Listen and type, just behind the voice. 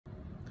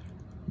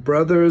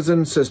Brothers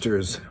and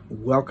sisters,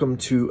 welcome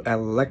to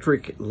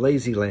Electric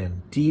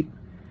Lazyland, deep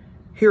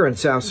here in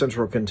South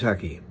Central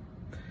Kentucky.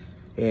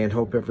 And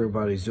hope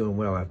everybody's doing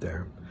well out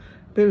there.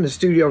 Been in the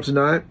studio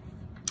tonight,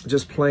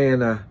 just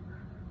playing a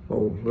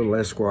little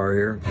Esquire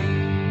here.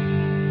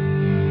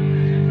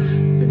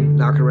 Been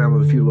knocking around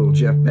with a few little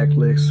Jeff Beck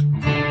licks.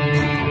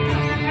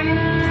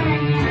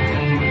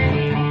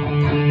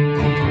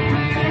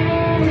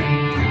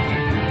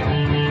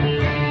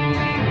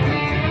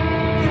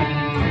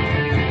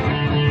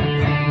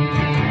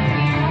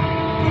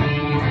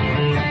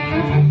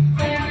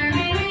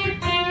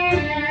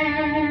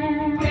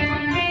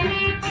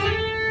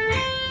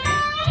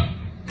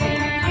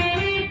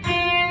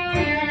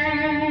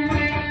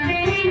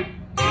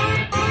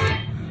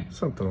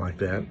 Something like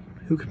that.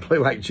 Who can play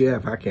like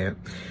Jeff? I can't.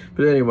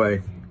 But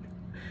anyway,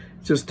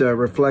 just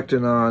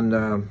reflecting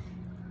on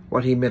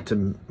what he meant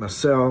to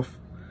myself,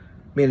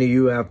 many of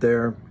you out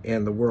there,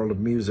 and the world of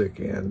music,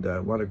 and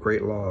what a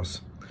great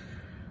loss.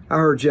 I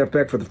heard Jeff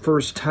Beck for the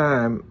first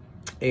time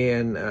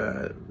in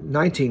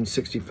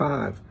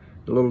 1965.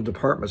 The little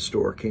department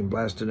store came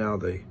blasting out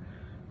of the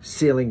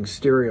ceiling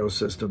stereo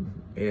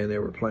system, and they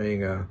were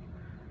playing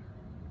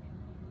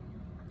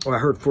well, I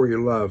heard For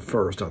Your Love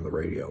first on the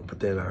radio,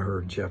 but then I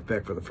heard Jeff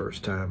Beck for the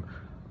first time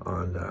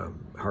on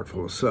Heart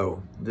Full of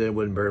Soul. Then it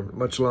wasn't very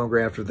much longer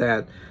after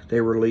that,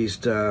 they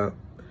released I'm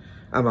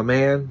a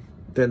Man.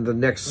 Then the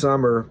next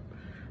summer,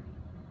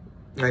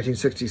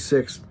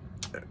 1966,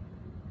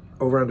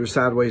 Over, Under,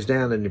 Sideways,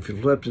 Down, and if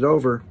you flipped it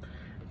over,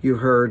 you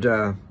heard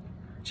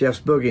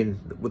Jeff's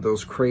boogieing with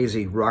those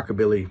crazy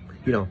rockabilly,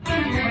 you know,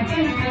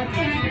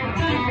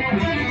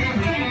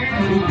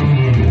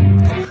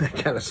 that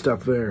kind of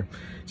stuff there.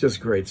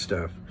 Just great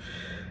stuff.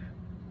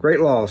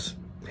 Great loss.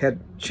 Had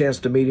a chance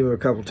to meet him a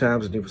couple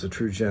times, and he was a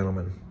true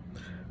gentleman.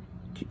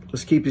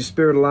 Let's keep his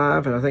spirit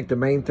alive, and I think the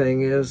main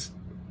thing is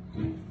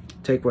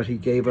take what he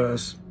gave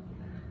us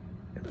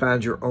and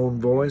find your own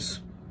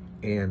voice,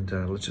 and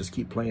let's just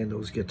keep playing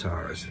those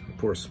guitars. Of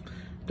course,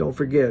 don't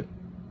forget,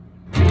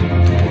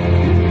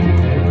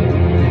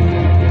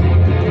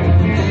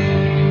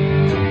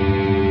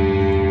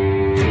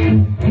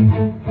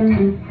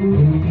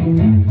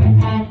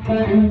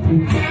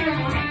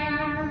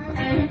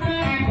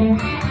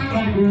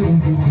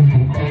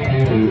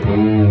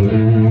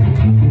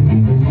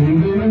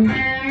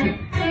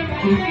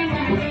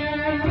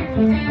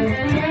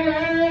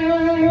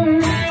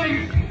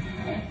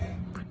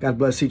 God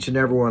bless each and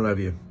every one of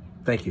you.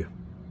 Thank you.